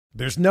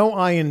There's no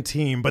I in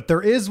team, but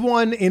there is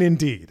one in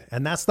Indeed,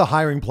 and that's the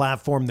hiring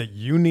platform that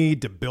you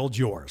need to build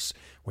yours.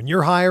 When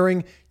you're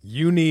hiring,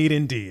 you need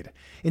Indeed.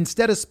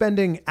 Instead of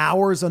spending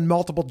hours on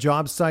multiple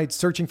job sites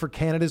searching for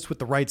candidates with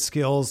the right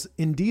skills,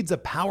 Indeed's a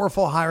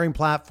powerful hiring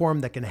platform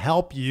that can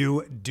help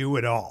you do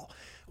it all.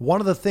 One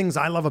of the things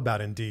I love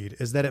about Indeed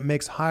is that it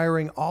makes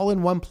hiring all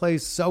in one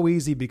place so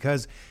easy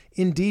because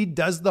Indeed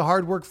does the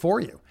hard work for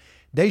you.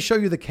 They show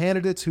you the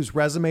candidates whose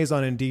resumes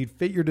on Indeed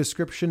fit your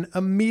description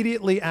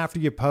immediately after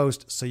you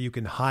post so you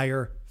can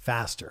hire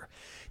faster.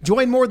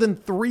 Join more than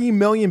 3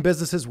 million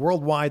businesses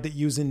worldwide that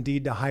use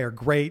Indeed to hire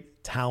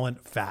great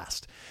talent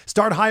fast.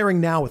 Start hiring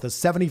now with a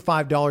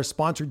 $75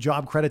 sponsored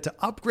job credit to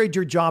upgrade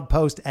your job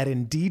post at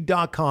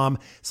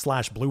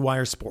Indeed.com/Blue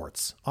Wire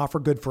Sports. Offer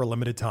good for a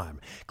limited time.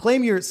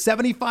 Claim your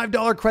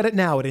 $75 credit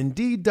now at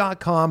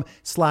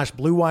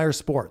Indeed.com/Blue Wire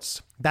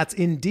Sports. That's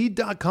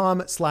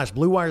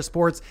Indeed.com/Blue Wire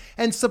Sports,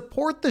 and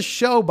support the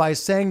show by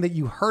saying that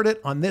you heard it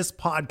on this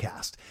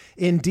podcast.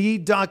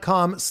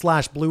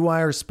 Indeed.com/Blue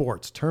Wire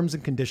Sports. Terms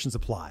and conditions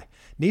apply.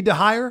 Need to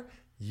hire?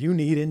 You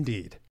need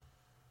Indeed.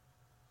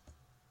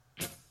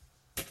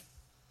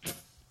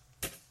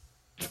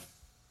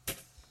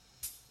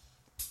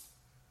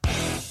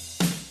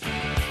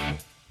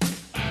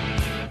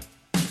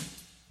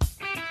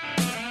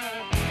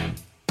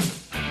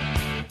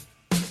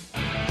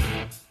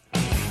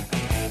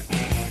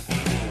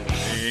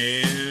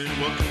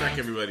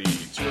 Everybody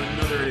to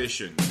another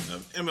edition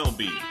of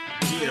MLB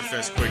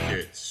DFS Quick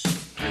Hits.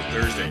 Your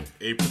Thursday,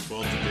 April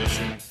 12th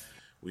edition.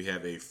 We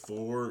have a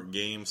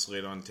 4-game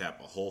slate on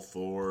tap, a whole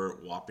 4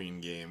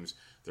 whopping games.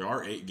 There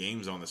are 8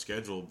 games on the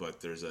schedule,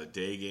 but there's a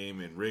day game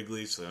in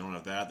Wrigley, so I don't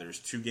have that. There's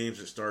 2 games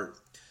that start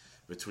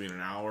between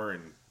an hour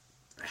and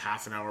a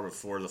half an hour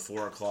before the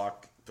 4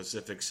 o'clock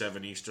Pacific,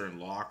 7 Eastern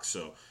lock,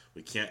 so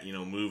we can't,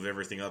 move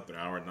everything up an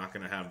hour. I'm not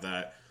going to have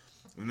that.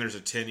 And there's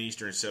a 10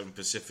 Eastern, 7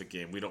 Pacific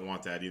game. We don't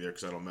want that either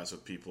because that'll mess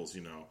with people's,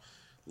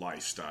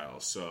 lifestyle.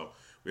 So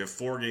we have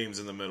 4 games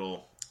in the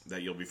middle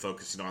that you'll be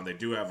focusing on. They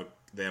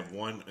have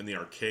one in the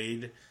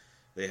arcade.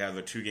 They have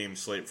a 2-game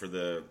slate for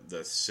the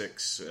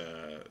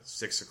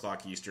 6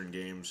 o'clock Eastern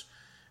games.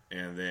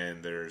 And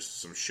then there's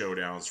some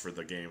showdowns for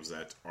the games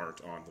that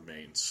aren't on the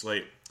main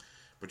slate.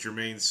 But your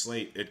main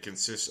slate, it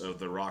consists of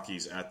the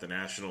Rockies at the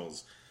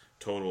Nationals,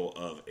 total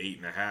of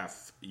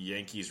 8.5.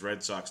 Yankees,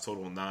 Red Sox,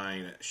 total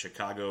 9.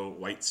 Chicago,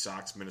 White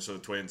Sox, Minnesota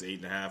Twins,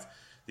 8.5.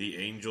 The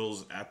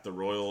Angels at the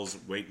Royals,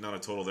 waiting on a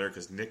total there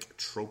because Nick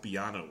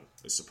Tropiano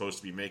is supposed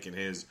to be making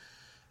his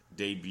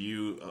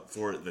debut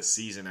for the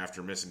season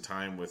after missing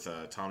time with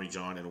Tommy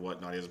John and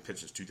whatnot. He hasn't pitched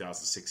since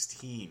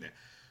 2016.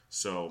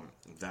 So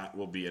that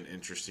will be an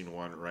interesting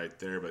one right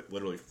there. But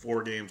literally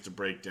 4 games to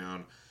break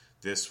down.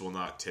 This will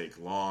not take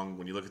long.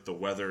 When you look at the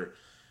weather,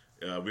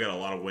 we got a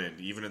lot of wind.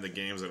 Even in the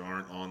games that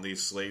aren't on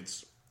these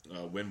slates,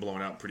 wind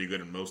blowing out pretty good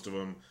in most of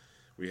them.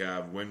 We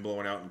have wind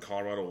blowing out in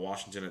Colorado,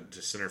 Washington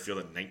to center field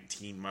at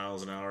 19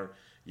 miles an hour.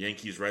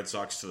 Yankees, Red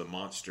Sox to the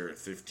monster at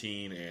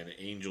 15. And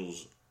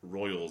Angels,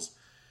 Royals,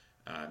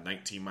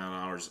 19 mile an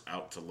hour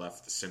out to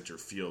left center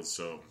field.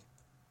 So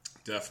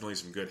definitely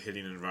some good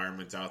hitting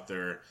environment out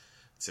there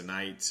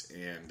tonight.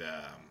 And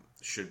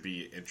should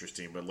be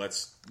interesting. But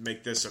let's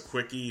make this a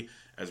quickie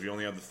as we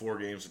only have the 4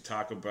 games to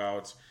talk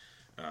about.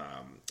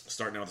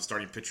 Starting out with the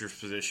starting pitcher's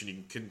position,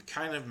 you can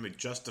kind of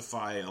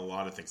justify a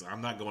lot of things. I'm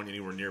not going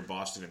anywhere near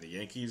Boston and the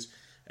Yankees,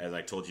 as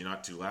I told you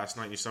not to last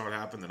night. You saw what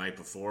happened the night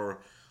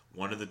before.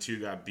 One of the two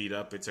got beat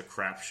up. It's a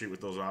crapshoot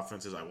with those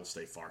offenses. I will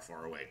stay far,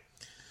 far away.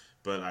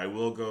 But I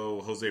will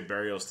go Jose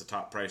Barrios, the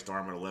top-priced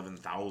arm at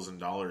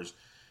 $11,000.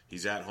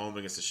 He's at home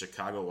against the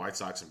Chicago White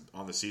Sox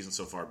on the season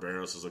so far.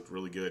 Barrios has looked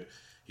really good.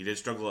 He did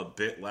struggle a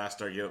bit last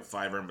start. He gave up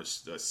 5 earned, but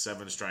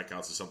 7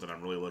 strikeouts is something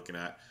I'm really looking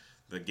at.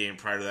 The game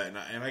prior to that,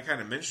 and I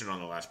kind of mentioned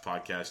on the last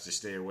podcast to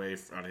stay away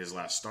on his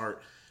last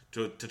start,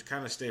 to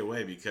kind of stay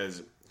away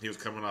because he was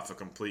coming off a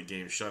complete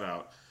game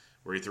shutout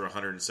where he threw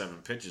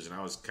 107 pitches, and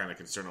I was kind of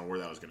concerned on where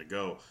that was going to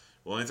go.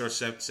 Well, he threw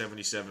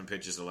 77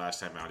 pitches the last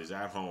time out. He's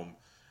at home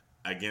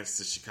against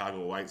the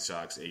Chicago White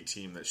Sox, a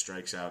team that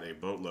strikes out a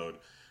boatload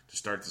to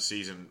start the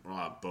season. Well,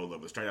 not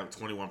boatload, but strike out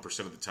 21%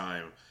 of the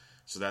time.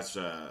 So that's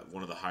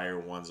one of the higher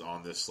ones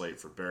on this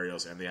slate for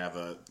Barrios, and they have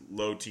a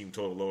low team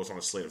total, lowest on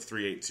a slate of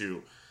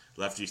 382.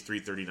 Lefties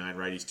 339,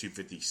 righties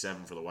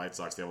 257 for the White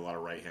Sox. They have a lot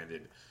of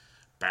right-handed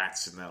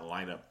bats in that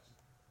lineup.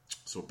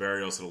 So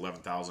Barrios at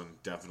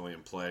 11,000 definitely in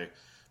play.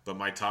 But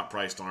my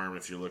top-priced arm,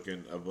 if you're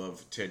looking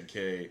above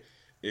 10K,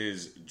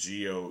 is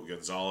Gio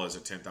Gonzalez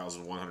at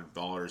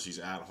 $10,100. He's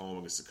at home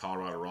against the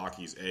Colorado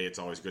Rockies. It's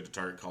always good to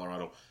target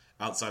Colorado.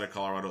 Outside of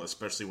Colorado,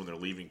 especially when they're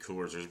leaving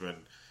Coors, there's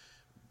been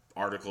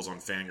articles on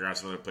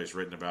Fangraphs and other places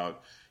written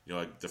about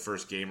like the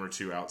first game or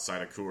two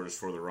outside of Coors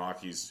for the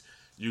Rockies.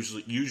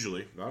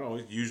 Usually, not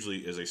always, usually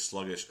is a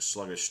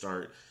sluggish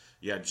start.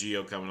 Yeah,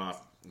 Gio coming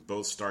off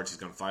both starts. He's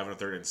gone 5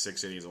 1/3 and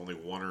 6 innings, only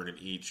 1 earned in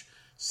each,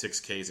 6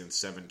 Ks and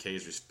 7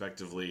 Ks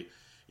respectively.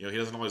 He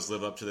doesn't always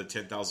live up to the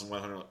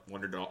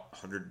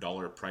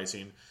 $10,100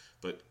 pricing,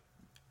 but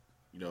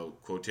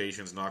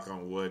quotations, knock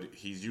on wood,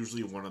 he's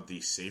usually one of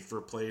the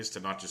safer plays to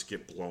not just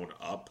get blown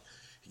up.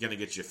 He's going to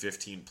get you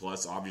 15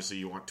 plus. Obviously,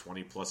 you want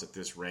 20 plus at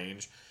this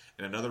range.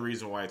 And another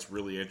reason why it's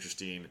really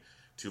interesting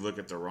to look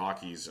at the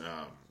Rockies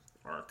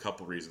are a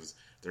couple reasons.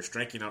 They're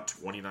striking out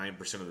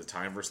 29% of the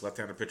time versus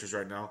left-handed pitchers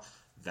right now.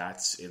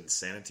 That's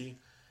insanity.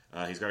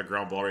 He's got a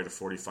ground ball rate of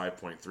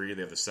 45.3.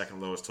 They have the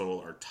second lowest total,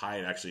 or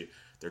tied actually.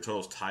 Their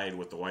total's tied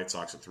with the White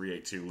Sox at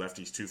 382.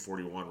 Lefties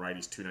 241,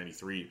 righties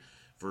 293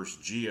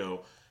 versus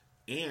Gio.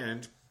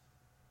 And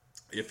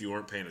if you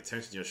weren't paying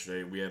attention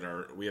yesterday,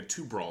 we had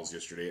two brawls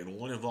yesterday, and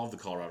one involved the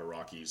Colorado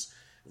Rockies,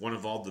 one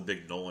involved the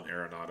big Nolan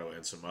Arenado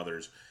and some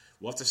others.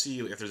 We'll have to see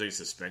if there's any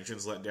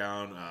suspensions let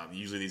down.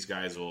 Usually these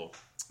guys will,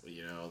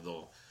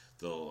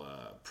 they'll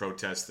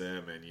protest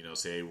them and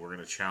say, hey, we're going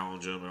to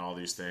challenge them and all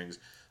these things.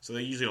 So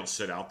they usually don't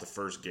sit out the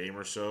first game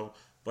or so,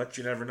 but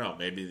you never know.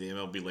 Maybe the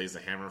MLB lays the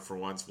hammer for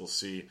once. We'll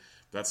see.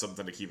 That's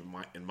something to keep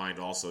in mind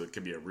also. It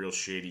could be a real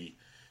shady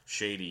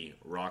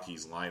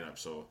Rockies lineup.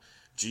 So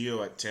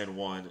Gio at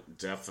 10-1,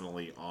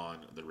 definitely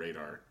on the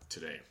radar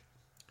today.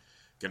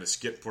 Going to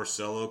skip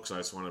Porcello because I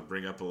just want to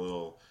bring up a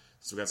little.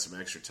 So we got some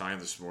extra time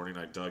this morning.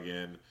 I dug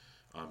in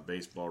on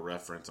Baseball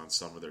Reference on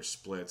some of their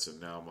splits, and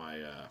now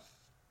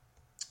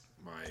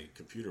my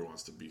computer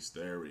wants to beast.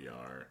 There we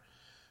are.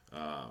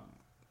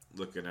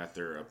 Looking at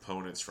their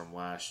opponents from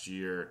last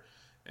year,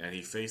 and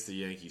he faced the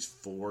Yankees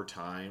 4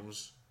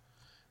 times,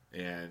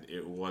 and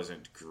it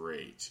wasn't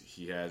great.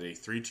 He had a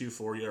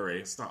 3.24 ERA.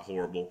 It's not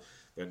horrible.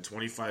 Then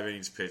 25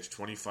 innings pitched,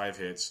 25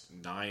 hits,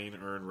 9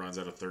 earned runs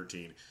out of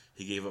 13.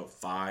 He gave up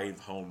 5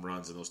 home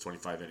runs in those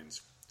 25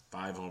 innings.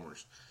 5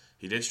 homers.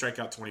 He did strike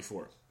out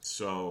 24.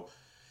 So,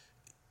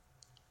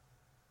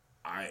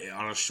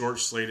 on a short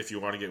slate, if you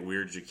want to get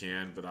weird, you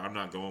can. But I'm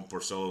not going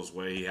Porcello's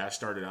way. He has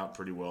started out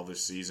pretty well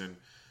this season.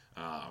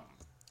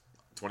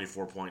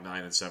 24.9 and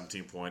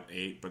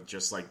 17.8. But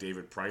just like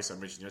David Price I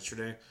mentioned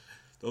yesterday,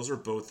 those are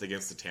both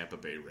against the Tampa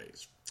Bay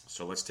Rays.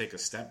 So let's take a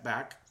step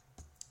back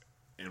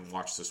and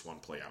watch this one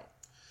play out.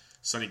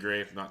 Sonny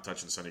Gray, not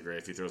touching Sonny Gray.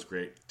 If he throws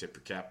great, tip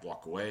your cap,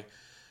 walk away.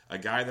 A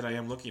guy that I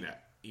am looking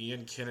at,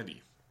 Ian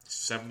Kennedy,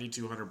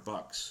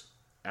 $7,200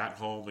 at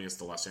home against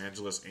the Los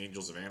Angeles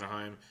Angels of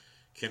Anaheim.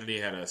 Kennedy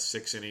had a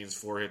 6 innings,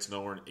 4 hits,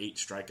 no earned, 8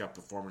 strikeout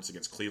performance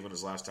against Cleveland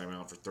his last time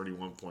out for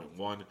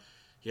 31.1.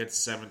 He had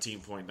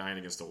 17.9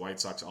 against the White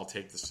Sox. I'll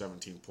take the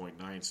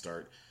 17.9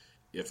 start.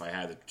 If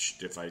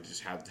I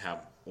just had to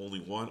have only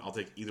one, I'll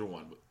take either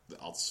one, but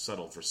I'll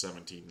settle for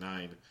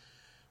 17.9.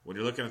 When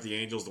you're looking at the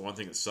Angels, the one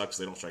thing that sucks,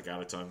 they don't strike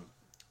out a ton,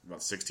 about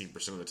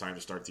 16% of the time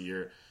to start the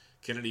year.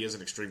 Kennedy is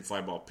an extreme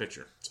fly ball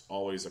pitcher. It's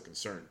always a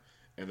concern.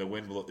 And the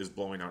wind is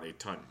blowing out a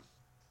ton.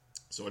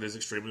 So it is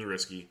extremely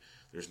risky.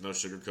 There's no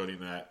sugarcoating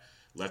that.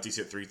 Lefties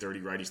hit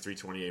 330, righties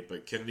 328,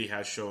 but Kennedy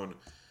has shown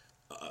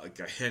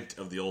a hint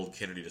of the old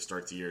Kennedy to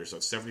start the year. So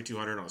at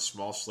 7,200 on a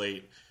small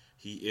slate,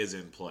 he is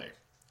in play.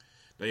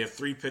 Now you have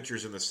 3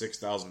 pitchers in the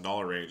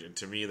 $6,000 range, and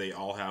to me, they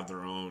all have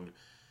their own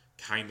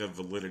kind of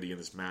validity in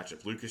this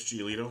matchup. Lucas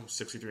Giolito,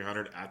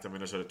 6,300 at the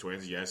Minnesota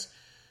Twins. Yes,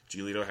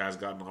 Giolito has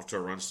gotten off to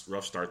a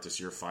rough start this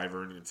year. 5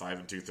 earned in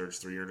 5 2/3,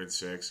 3 earned in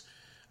 6.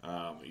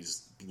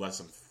 He's less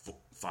than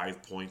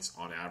 5 points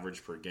on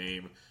average per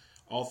game.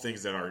 All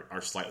things that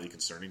are slightly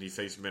concerning. He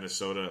faced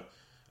Minnesota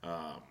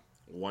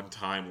one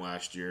time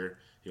last year.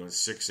 He went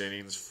 6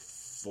 innings,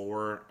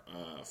 4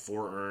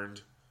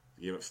 earned.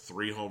 He gave up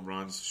 3 home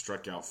runs,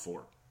 struck out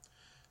 4.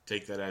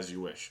 Take that as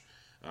you wish.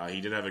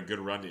 He did have a good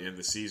run to end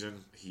the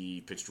season.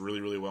 He pitched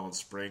really, really well in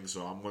spring,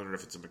 so I'm wondering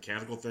if it's a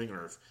mechanical thing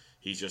or if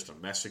he's just a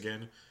mess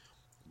again.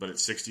 But at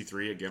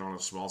 63, again on a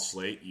small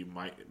slate, you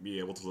might be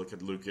able to look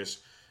at Lucas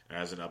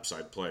as an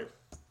upside play.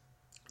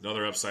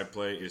 Another upside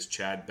play is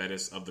Chad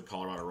Bettis of the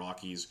Colorado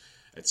Rockies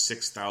at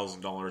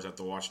 $6,000 at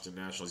the Washington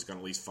Nationals. He's got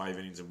at least 5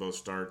 innings in both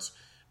starts.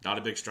 Not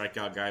a big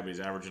strikeout guy, but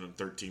he's averaging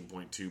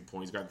 13.2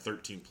 points. He's gotten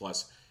 13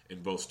 plus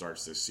in both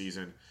starts this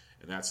season,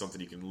 and that's something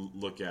you can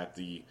look at.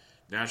 The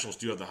Nationals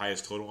do have the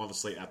highest total on the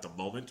slate at the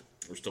moment.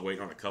 We're still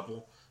waiting on a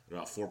couple,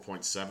 about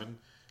 4.7.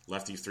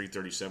 Lefties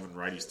 337,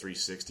 righties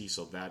 360,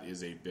 so that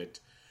is a bit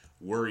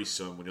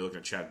worrisome when you're looking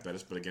at Chad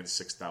Bettis, but again,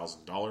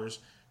 $6,000.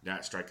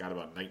 Nat strike out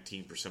about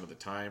 19% of the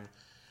time.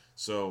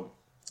 So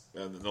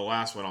the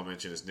last one I'll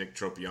mention is Nick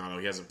Tropiano.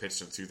 He hasn't pitched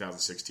since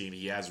 2016.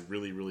 He has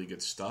really, really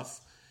good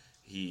stuff.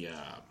 He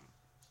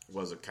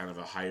was a kind of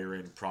a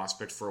higher-end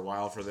prospect for a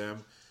while for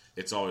them.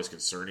 It's always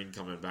concerning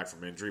coming back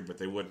from injury, but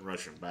they wouldn't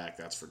rush him back,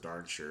 that's for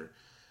darn sure.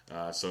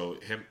 So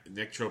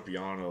Nick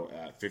Tropiano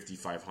at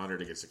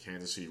 5,500 against the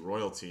Kansas City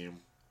Royal team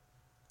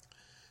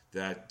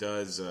that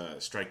does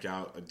strike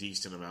out a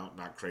decent amount,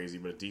 not crazy,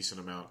 but a decent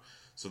amount.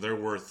 So they're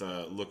worth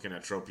looking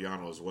at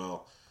Tropiano as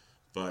well.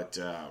 But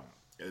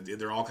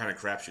they're all kind of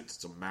crapshoots.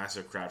 It's a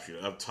massive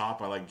crapshoot. Up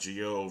top, I like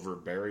Gio over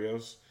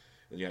Barrios.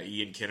 Then you got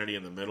Ian Kennedy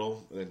in the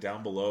middle. And then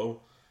down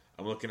below,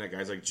 I'm looking at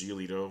guys like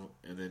Giolito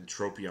and then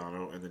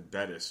Tropiano and then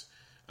Bettis.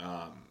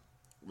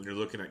 When you're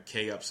looking at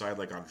K upside,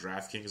 like on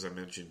DraftKings, I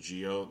mentioned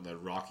Gio and the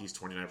Rockies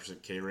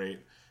 29% K rate.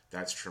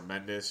 That's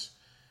tremendous.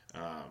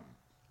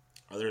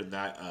 Other than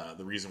that,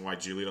 the reason why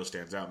Giolito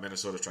stands out,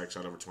 Minnesota strikes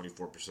out over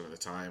 24% of the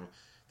time.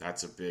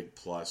 That's a big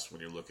plus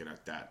when you're looking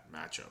at that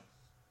matchup.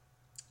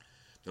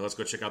 Now let's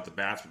go check out the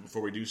bats. But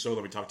before we do so,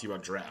 let me talk to you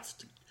about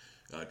Draft.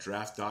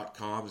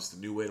 Draft.com is the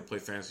new way to play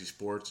fantasy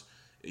sports.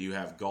 You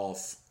have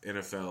golf,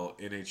 NFL,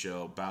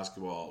 NHL,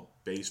 basketball,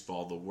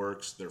 baseball, the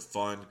works. They're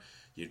fun.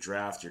 You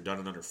draft. You're done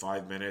in under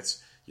 5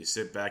 minutes. You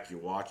sit back. You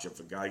watch. If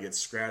a guy gets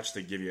scratched,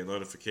 they give you a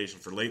notification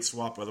for late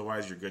swap.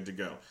 Otherwise, you're good to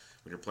go.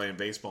 When you're playing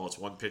baseball, it's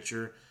one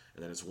pitcher,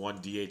 and then it's one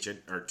DH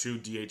or two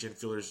DH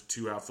infielders,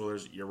 two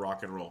outfielders. You're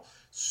rock and roll.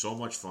 So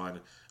much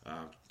fun.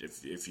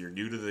 If you're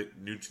new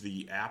to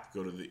the app,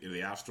 go to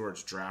the App Store.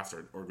 It's Draft,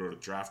 or go to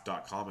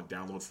draft.com and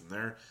download from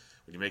there.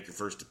 When you make your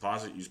first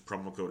deposit, use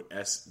promo code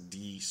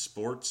SD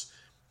Sports,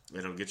 and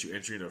it'll get you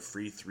entry into a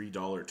free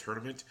 $3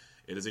 tournament.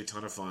 It is a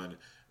ton of fun.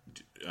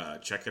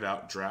 Check it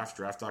out,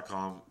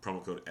 draft.com,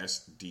 promo code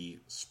SD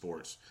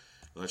Sports.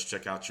 Let's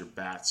check out your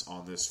bats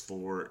on this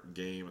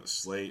 4-game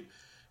slate.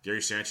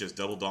 Gary Sanchez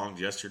double-donged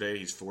yesterday.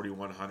 He's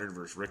 4,100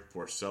 versus Rick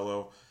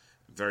Porcello.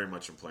 Very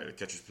much in play. The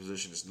catcher's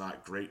position is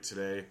not great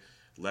today.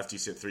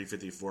 Lefties hit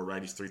 354,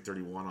 righties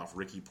 331 off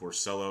Ricky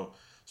Porcello.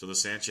 So the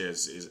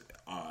Sanchez is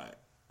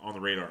on the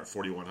radar at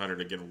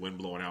 4,100. Again, wind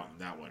blowing out in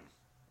that one.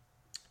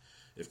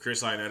 If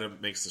Chris Iannetta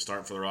makes the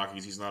start for the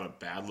Rockies, he's not a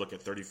bad look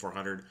at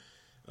 3,400.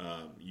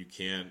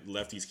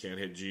 Lefties can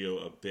hit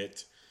Gio a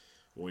bit.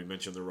 When we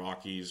mentioned the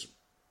Rockies,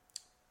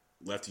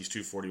 lefties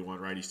 241,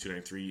 righties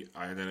 293.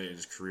 Iannetta in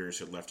his career has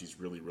hit lefties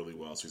really, really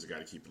well, so he's a guy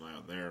to keep an eye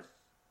on there.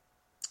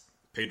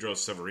 Pedro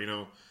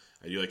Severino,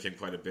 I do like him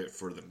quite a bit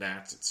for the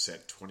Nats. It's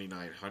at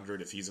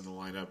 2,900 if he's in the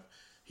lineup.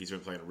 He's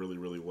been playing really,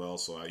 really well,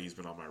 so he's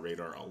been on my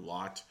radar a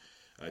lot.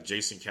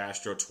 Jason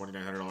Castro,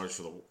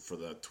 $2,900 for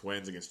the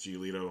Twins against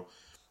Giolito.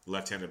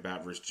 Left-handed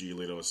bat versus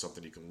Giolito is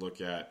something you can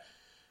look at.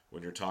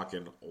 When you're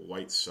talking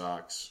White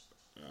Sox,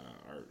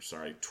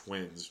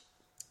 Twins,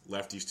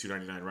 lefties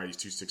 299, righties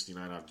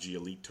 269 off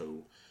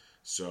Giolito.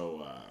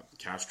 So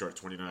Castro at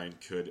 29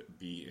 could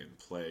be in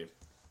play.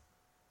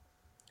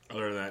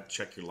 Other than that,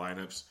 check your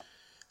lineups,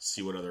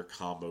 see what other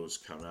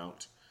combos come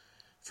out.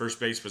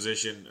 First base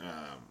position,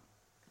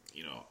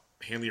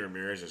 Hanley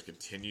Ramirez just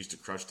continues to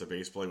crush the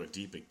base play. Went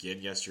deep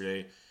again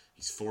yesterday.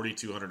 He's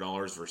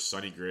 $4,200 versus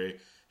Sonny Gray.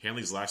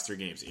 Hanley's last 3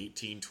 games,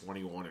 18,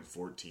 21, and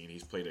 14.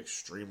 He's played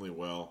extremely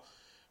well.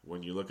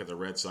 When you look at the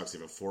Red Sox, they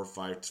have a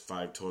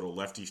 4.55 total.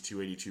 Lefties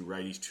 282,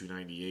 righties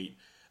 298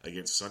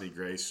 against Sonny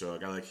Gray. So a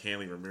guy like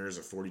Hanley Ramirez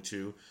at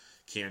 42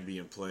 can be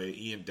in play.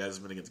 Ian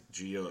Desmond against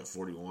Gio at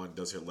 41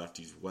 does hit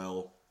lefties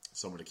well.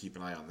 Someone to keep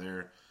an eye on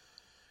there.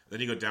 Then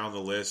you go down the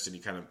list and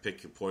you kind of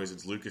pick your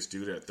poisons. Lucas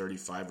Duda at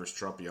 35 versus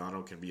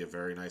Tropiano can be a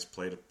very nice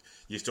play. You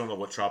just don't know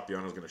what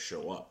Tropiano is going to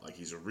show up. Like,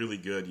 he's a really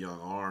good young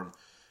arm,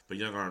 but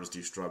young arms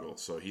do struggle.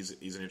 So he's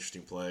an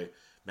interesting play.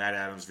 Matt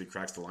Adams, if he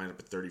cracks the lineup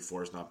at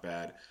 34, is not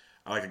bad.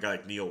 I like a guy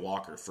like Neil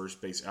Walker,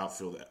 first base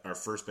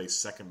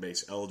second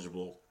base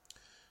eligible,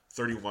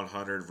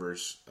 3,100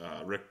 versus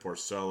Rick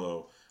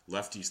Porcello.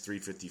 Lefties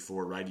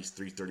 354, righties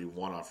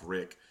 331 off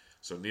Rick.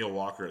 So Neil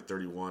Walker at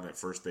 31 at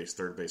first base,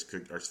 second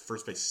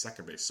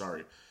base,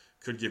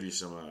 could give you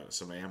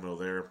some ammo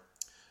there.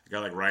 A guy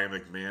like Ryan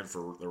McMahon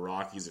for the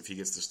Rockies, if he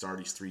gets to start,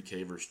 he's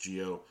 3K versus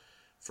Gio,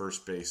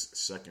 first base,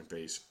 second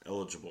base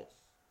eligible.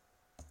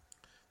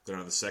 Then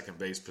on the second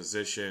base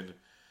position,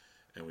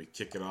 and we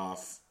kick it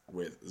off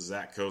with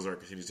Zach Kozar,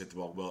 continues to hit the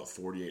ball well at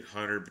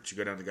 4,800. But you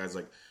go down to guys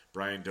like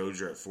Brian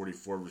Dozier at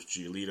 44 versus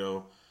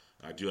Giolito.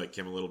 I do like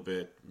him a little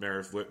bit.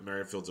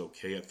 Merrifield's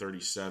okay at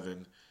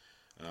 37.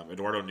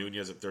 Eduardo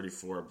Nunez at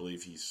 34. I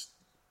believe he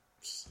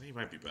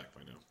might be back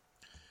by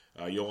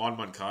now. Yoan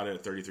Moncada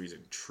at 33 is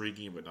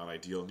intriguing but not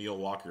ideal. Neil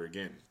Walker,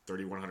 again,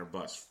 3,100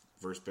 bucks.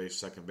 First base,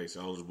 second base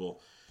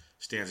eligible.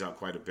 Stands out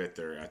quite a bit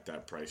there at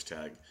that price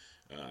tag.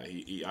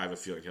 I have a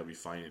feeling he'll be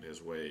finding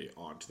his way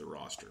onto the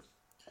roster.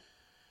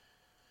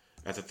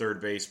 At the third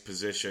base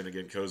position,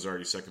 again, Kozar,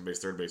 he's second base,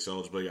 third base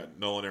eligible. You got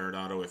Nolan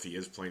Arenado. If he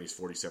is playing, he's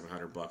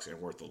 4,700 bucks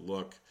and worth a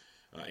look.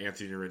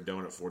 Anthony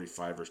Rendon at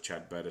 45 versus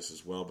Chad Bettis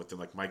as well. But then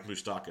like Mike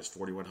Moustakas,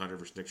 4,100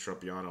 versus Nick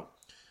Tropiano.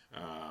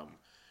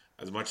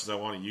 As much as I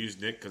want to use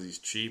Nick because he's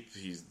cheap,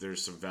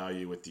 there's some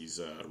value with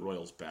these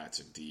Royals bats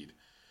indeed.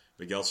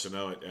 Miguel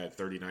Sano at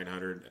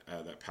 3,900,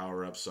 that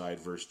power upside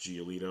versus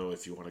Giolito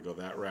if you want to go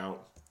that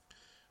route.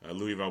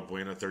 Louis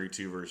Valbuena,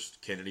 32 versus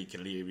Kennedy.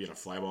 Kennedy being a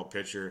fly ball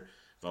pitcher.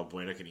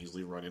 Valbuena can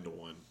easily run into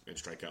one and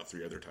strike out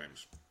 3 other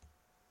times.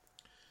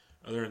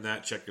 Other than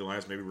that, check your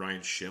lines. Maybe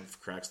Ryan Schimpf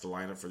cracks the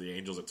lineup for the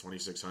Angels at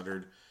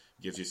 2,600.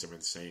 Gives you some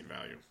insane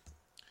value.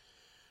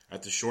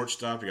 At the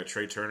shortstop, you got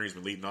Trey Turner. He's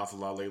been leading off a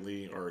lot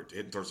lately, or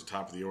hitting towards the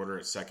top of the order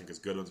at second because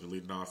Goodwin's been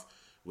leading off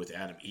with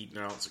Adam Eaton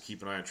out. So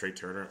keep an eye on Trey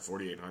Turner at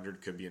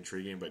 4,800. Could be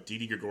intriguing. But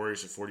Didi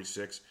Gregorius at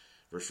 46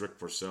 versus Rick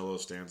Porcello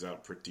stands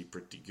out pretty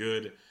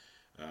good.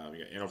 We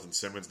got Andrelton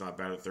Simmons, not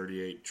bad at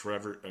 38.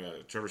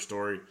 Trevor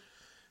Story,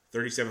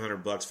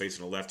 3,700 bucks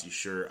facing a lefty.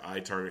 Sure, I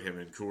target him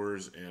in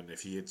Coors, and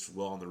if he hits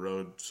well on the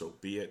road, so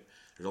be it.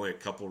 There's only a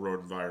couple road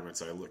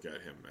environments I look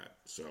at him at,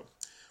 so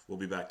we'll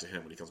be back to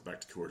him when he comes back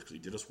to Coors because he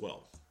did us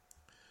well.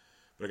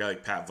 But a guy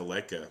like Pat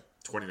Valleca,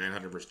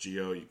 2,900 versus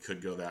Gio. You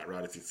could go that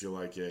route if you feel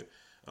like it.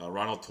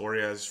 Ronald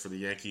Torres for the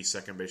Yankees,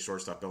 second base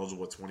shortstop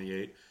eligible at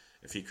 28.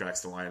 If he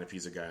cracks the lineup,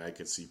 he's a guy I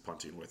could see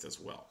punting with as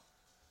well.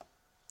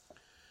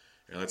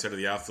 And let's head to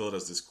the outfield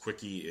as this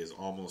quickie is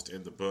almost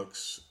in the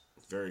books.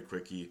 Very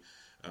quickie.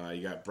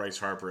 You got Bryce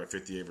Harper at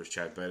 58 versus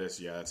Chad Bettis.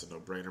 Yeah, that's a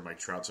no-brainer. Mike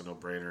Trout's a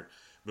no-brainer.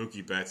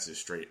 Mookie Betts is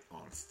straight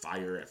on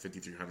fire at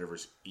 5,300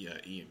 versus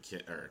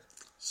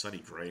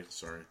Sonny Gray.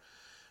 Sorry.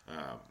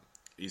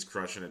 He's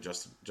crushing it.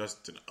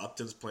 Justin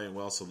Upton's playing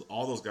well. So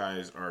all those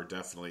guys are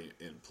definitely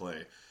in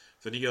play.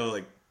 So then you go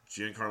like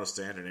Giancarlo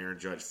Stanton and Aaron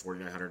Judge,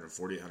 4,900 and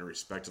 4,800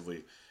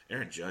 respectively.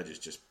 Aaron Judge is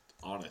just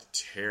on a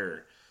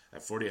tear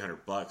at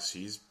 $4,800.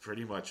 He's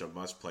pretty much a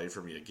must-play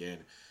for me again.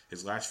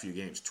 His last few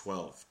games,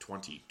 12,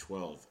 20,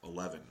 12,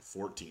 11,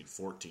 14,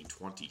 14,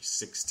 20,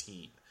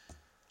 16.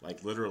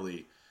 Like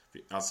literally,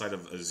 outside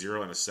of a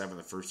 0 and a 7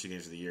 the first 2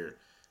 games of the year,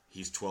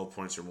 he's 12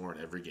 points or more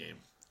in every game.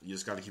 You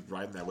just got to keep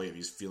riding that wave.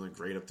 He's feeling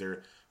great up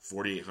there.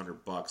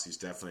 $4,800. He's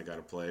definitely got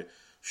to play.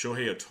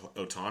 Shohei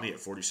Ohtani at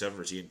 47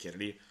 versus Ian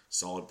Kennedy.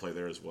 Solid play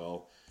there as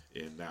well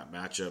in that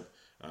matchup.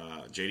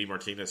 JD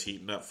Martinez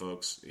heating up,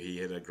 folks. He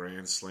hit a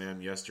grand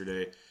slam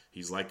yesterday.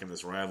 He's liking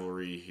this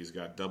rivalry. He's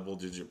got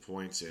double-digit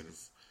points in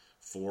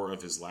 4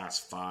 of his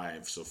last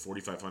 5. So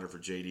 4,500 for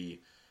JD.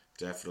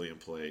 Definitely in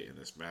play in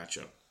this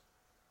matchup.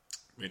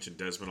 Mentioned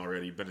Desmond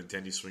already.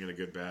 Benintendi swinging a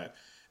good bat.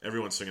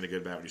 Everyone's swinging a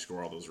good bat when you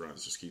score all those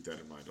runs. Just keep that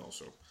in mind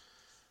also.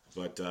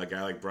 But a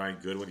guy like Brian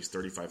Goodwin, he's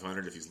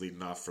 3,500. If he's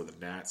leading off for the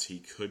Nats, he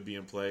could be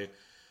in play.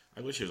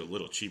 I wish he was a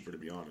little cheaper, to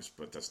be honest,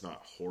 but that's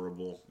not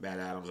horrible. Matt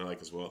Adams I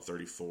like as well at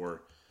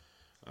 34.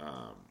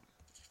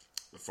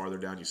 The farther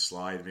down you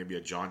slide, maybe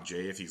a John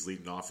Jay if he's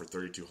leading off for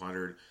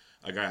 3,200.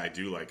 A guy I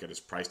do like at his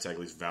price tag, at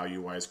least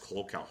value-wise,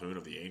 Cole Calhoun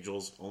of the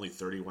Angels, only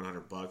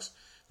 $3,100.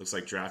 Looks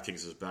like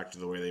DraftKings is back to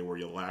the way they were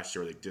last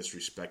year. They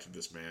disrespected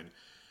this man.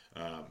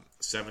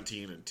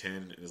 17 and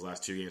 10 in his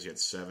last 2 games. He had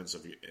 7 so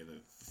in the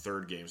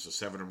third game, so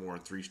 7 or more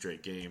in 3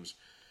 straight games.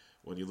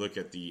 When you look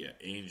at the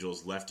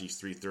Angels, lefties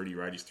 330,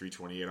 righties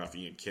 328 off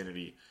Ian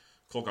Kennedy.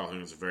 Cole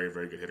Calhoun is a very,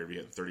 very good hitter. He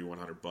had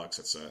 $3,100.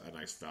 That's a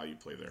nice value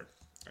play there.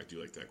 I do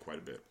like that quite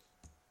a bit.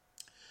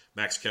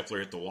 Max Kepler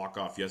hit the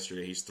walk-off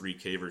yesterday. He's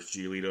 3K versus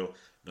Giolito.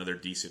 Another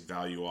decent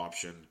value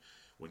option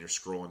when you're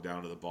scrolling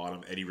down to the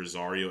bottom. Eddie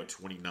Rosario at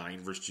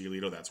 29 versus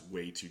Giolito. That's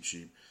way too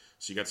cheap.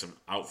 So you got some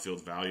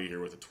outfield value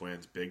here with the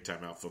Twins.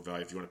 Big-time outfield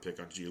value. If you want to pick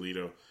on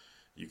Giolito,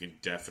 you can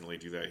definitely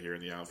do that here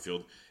in the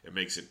outfield.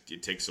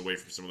 It takes away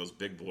from some of those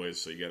big boys,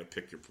 so you got to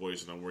pick your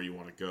poison on where you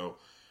want to go.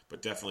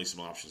 But definitely some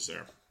options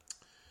there.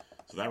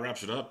 So that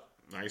wraps it up.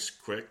 Nice,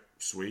 quick,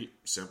 sweet,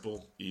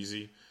 simple,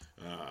 easy.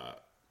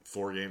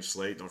 4-game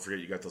slate. Don't forget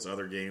you got those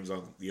other games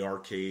on the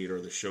arcade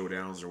or the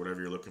showdowns or whatever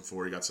you're looking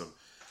for. You got some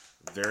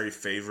very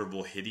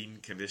favorable hitting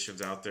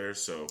conditions out there,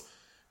 so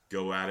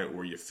go at it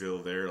where you feel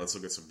there. Let's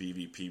look at some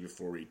BVP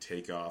before we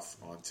take off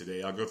on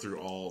today. I'll go through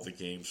all the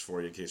games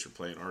for you in case you're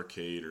playing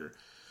arcade or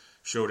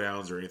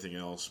showdowns or anything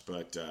else.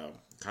 But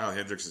Kyle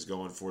Hendricks is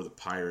going for the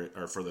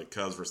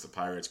Cubs versus the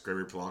Pirates.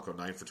 Gregory Polanco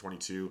 9 for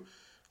 22,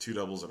 2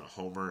 doubles and a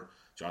homer.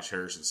 Josh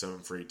Harrison 7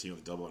 for 18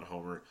 with a double and a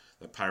homer.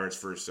 The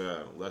Pirates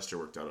versus Lester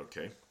worked out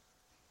okay.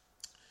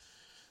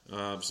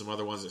 Some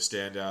other ones that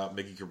stand out.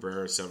 Miggy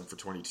Cabrera 7 for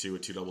 22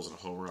 with 2 doubles and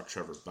a homer off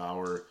Trevor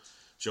Bauer.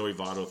 Joey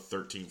Votto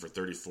 13 for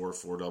 34,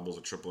 4 doubles,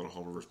 a triple and a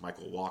homer versus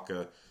Michael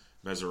Wacha.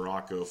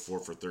 Mesoraco 4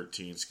 for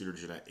 13. Scooter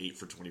Gennett 8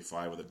 for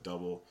 25 with a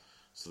double.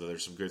 So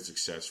there's some good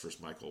success versus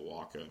Michael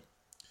Wacha.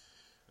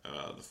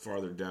 The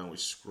farther down we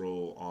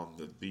scroll on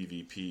the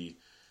BVP,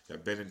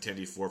 got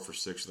Benintendi 4 for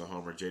 6 with a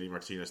homer. JD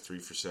Martinez 3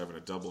 for 7,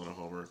 a double and a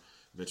homer.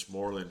 Mitch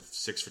Moreland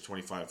 6 for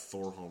 25,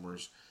 4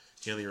 homers.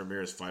 Hanley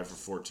Ramirez 5 for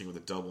 14 with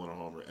a double and a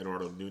homer.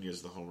 Eduardo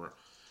Nunez the homer,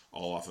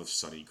 all off of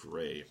Sonny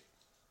Gray.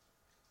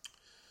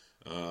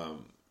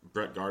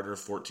 Brett Gardner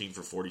 14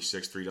 for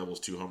 46, 3 doubles,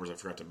 2 homers. I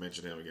forgot to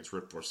mention him against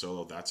Rick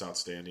Porcello. That's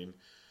outstanding.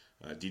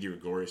 Didi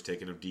Gregorius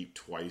taking him deep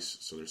twice,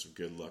 so there's some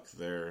good luck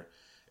there.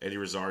 Eddie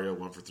Rosario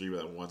 1 for 3, but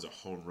that one's a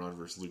home run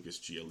versus Lucas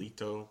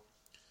Giolito.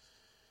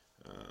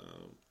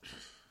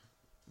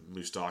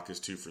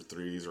 Moustakas 2 for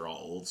 3. These are all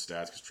old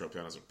stats because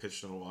Tropiano hasn't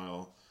pitched in a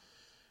while.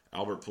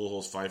 Albert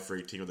Pujols 5 for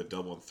 18 with a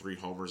double and 3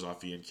 homers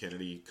off Ian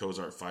Kennedy.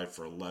 Cozart 5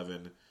 for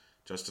 11.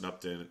 Justin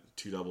Upton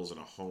 2 doubles and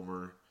a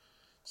homer.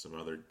 Some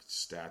other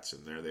stats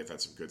in there. They've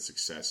had some good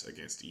success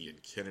against Ian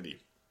Kennedy.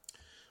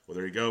 Well,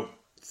 there you go.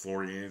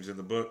 4 games in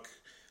the book.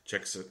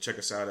 Check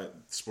us out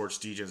at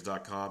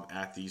sportsdgens.com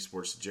at the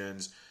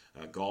sportsdgens.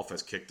 Golf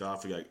has kicked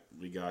off.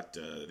 We got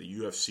the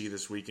UFC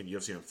this weekend.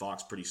 UFC on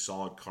Fox, pretty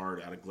solid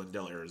card out of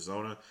Glendale,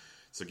 Arizona.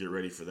 So get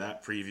ready for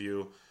that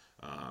preview.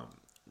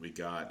 We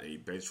got a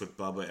Bench with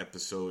Bubba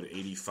episode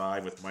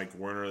 85 with Mike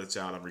Werner that's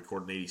out. I'm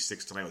recording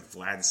 86 tonight with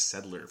Vlad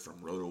Sedler from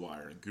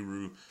RotoWire and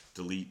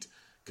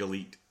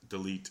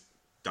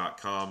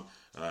GuruDelete.com.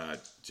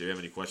 If you have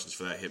any questions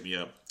for that, hit me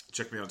up.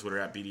 Check me out on Twitter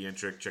at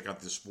BDNtrick. Check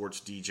out the Sports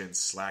DGen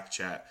Slack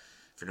chat.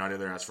 If you're not in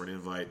there, ask for an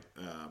invite.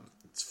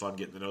 It's fun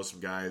getting to know some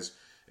guys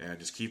and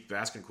just keep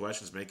asking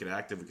questions, make it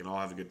active. We can all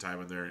have a good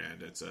time in there,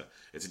 and it's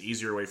an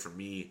easier way for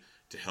me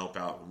to help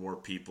out more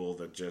people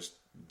than just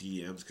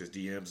DMs, because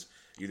DMs,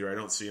 either I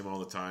don't see them all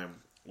the time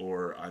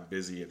or I'm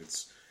busy, and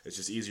it's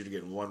just easier to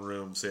get in one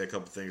room, say a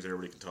couple things, and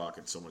everybody can talk.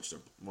 It's so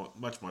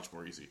much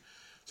more easy.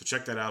 So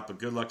check that out. But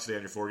good luck today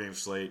on your 4-game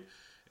slate,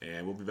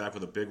 and we'll be back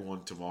with a big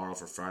one tomorrow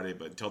for Friday.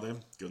 But until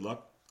then, good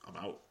luck. I'm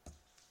out.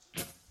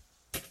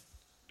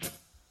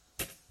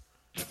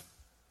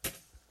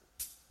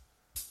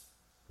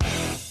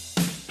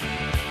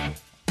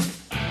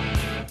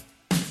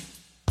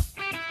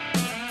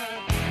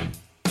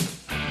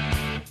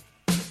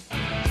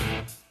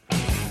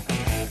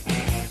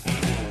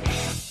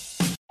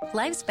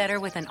 Life's better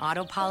with an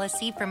auto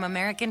policy from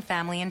American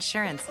Family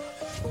Insurance.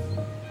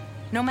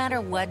 No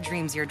matter what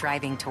dreams you're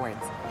driving towards.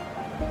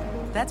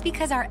 That's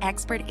because our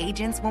expert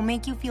agents will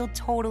make you feel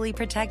totally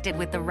protected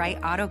with the right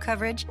auto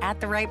coverage at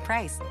the right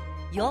price.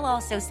 You'll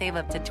also save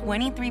up to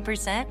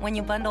 23% when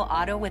you bundle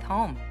auto with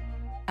home.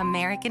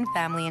 American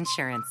Family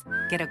Insurance.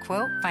 Get a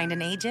quote, find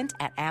an agent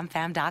at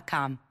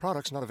amfam.com.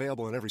 Products not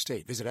available in every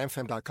state. Visit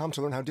amfam.com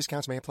to learn how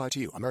discounts may apply to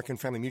you. American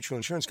Family Mutual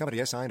Insurance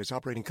Company, SI, and its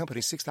operating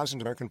company,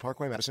 6000 American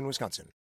Parkway, Madison, Wisconsin.